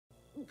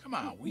Come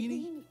on,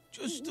 Weenie.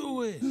 Just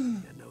do it.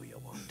 You know you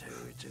want to.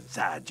 It's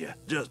inside you.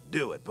 Just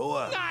do it,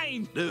 boy.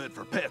 9. Do it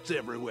for pets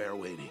everywhere,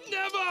 Weenie.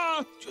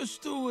 Never.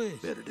 Just do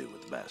it. Better do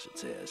what the basset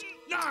says.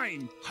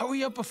 9.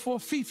 Hurry up before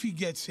Fifi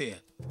gets here.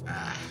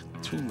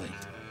 Too late.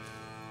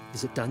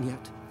 Is it done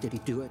yet? Did he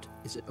do it?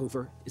 Is it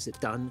over? Is it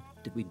done?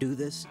 Did we do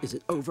this? Is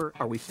it over?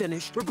 Are we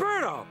finished?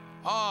 Roberto!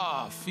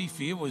 Ah,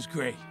 Fifi, it was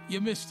great. You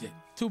missed it.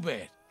 Too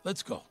bad.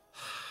 Let's go.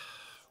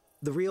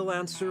 The real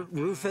answer,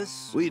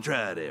 Rufus? We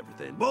tried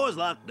everything. Boy's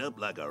locked up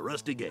like a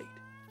rusty gate.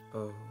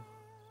 Oh,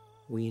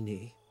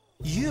 Weenie.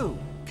 You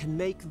can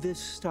make this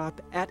stop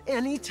at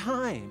any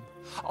time.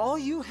 All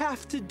you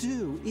have to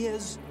do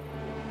is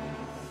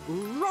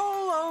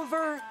roll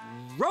over,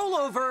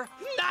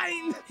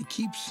 9. He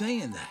keeps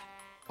saying that.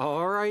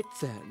 All right,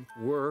 then.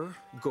 We're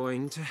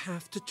going to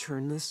have to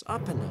turn this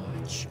up a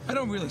notch. I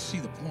don't really see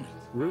the point.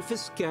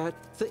 Rufus, get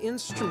the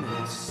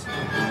instruments.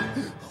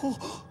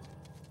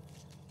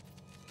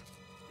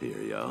 Here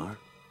you are.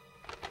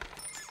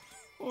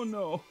 Oh,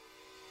 no.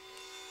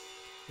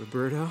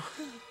 Roberto,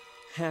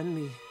 hand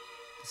me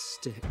the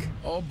stick.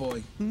 Oh,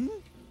 boy.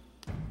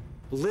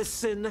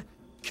 Listen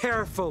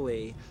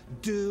carefully.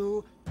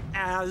 Do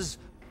as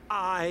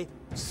I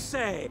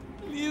say.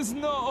 Please,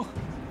 no.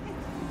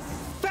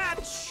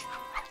 Fetch!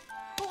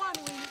 Go on,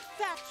 Weenie.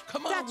 Fetch.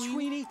 Come on, Fetch, Weenie.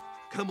 Weenie.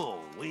 Come on,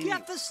 Weenie.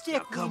 Get the stick,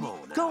 Now, come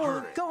Weenie. on, now, Go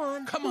on, hurry. go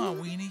on. Come on,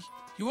 Weenie.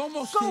 You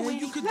almost Go, there. Weenie.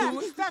 You can fetch, do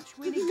it. Fetch,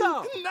 Weenie,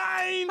 go.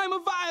 9. I'm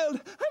a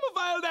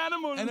wild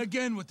animal. And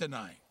again with the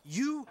 9.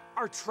 You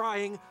are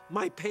trying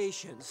my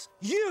patience.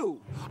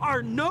 You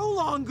are no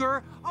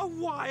longer a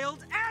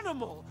wild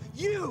animal.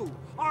 You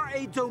are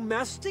a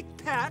domestic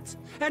pet,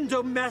 and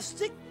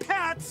domestic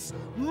pets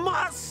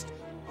must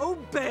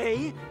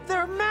obey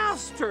their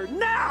master.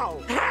 Now,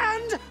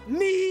 hand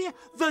me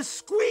the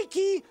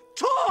squeaky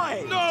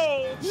toy.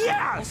 No.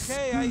 Yes.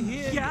 Okay, I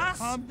hear you. Yes.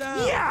 Calm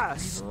down.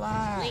 Yes.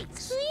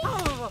 Relax.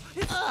 Oh,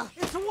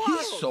 it's wild.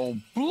 He's so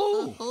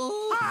blue.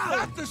 Ah.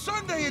 Not the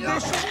Sunday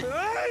edition.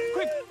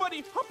 Quick,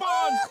 buddy, hop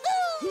on.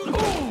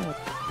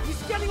 Oh,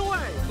 He's getting away.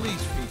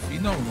 please, Fifi,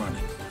 no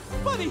running.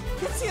 Buddy,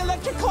 gets the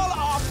electric collar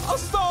off. I'll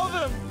stall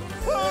them.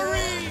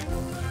 Hurry.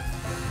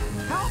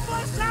 Help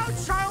us out,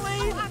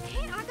 Charlie. I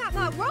can't. I got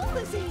my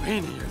rollers in.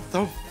 Weenie, you're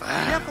so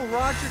fast. Careful,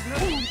 Roger.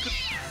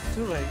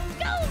 Too late.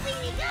 Go,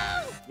 Weenie,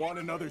 go! Want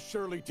another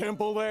Shirley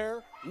Temple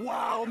there?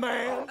 Wow,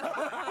 man!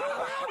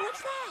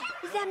 What's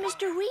that? Is that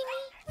Mr.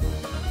 Weenie?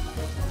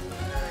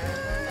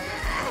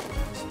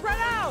 Spread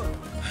out.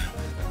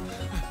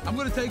 I'm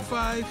gonna take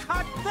 5.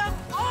 Cut them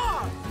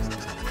off.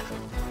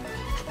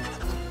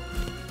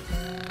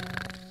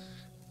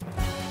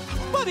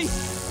 Buddy,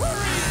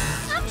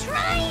 hurry. I'm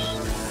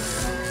trying!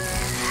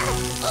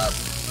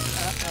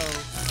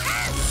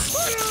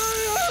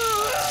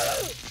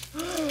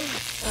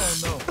 Oh,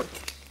 no.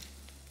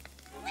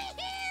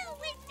 Wee-hoo!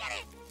 We did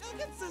it! It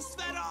gets the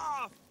sweat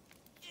off.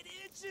 It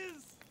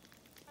itches.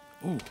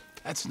 Ooh,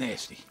 that's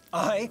nasty.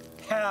 I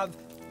have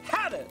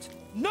had it.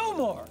 No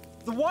more.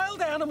 The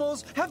wild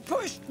animals have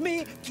pushed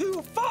me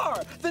too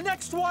far. The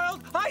next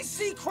wild I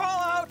see crawl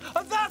out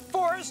of that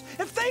forest,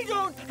 if they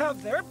don't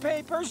have their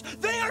papers,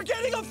 they are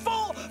getting a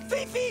full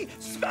Fifi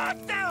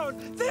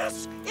smackdown.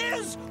 This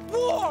is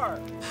war.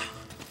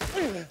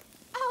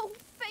 Oh,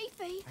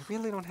 Fifi. I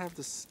really don't have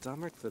the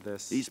stomach for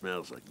this. He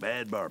smells like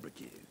bad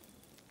barbecue.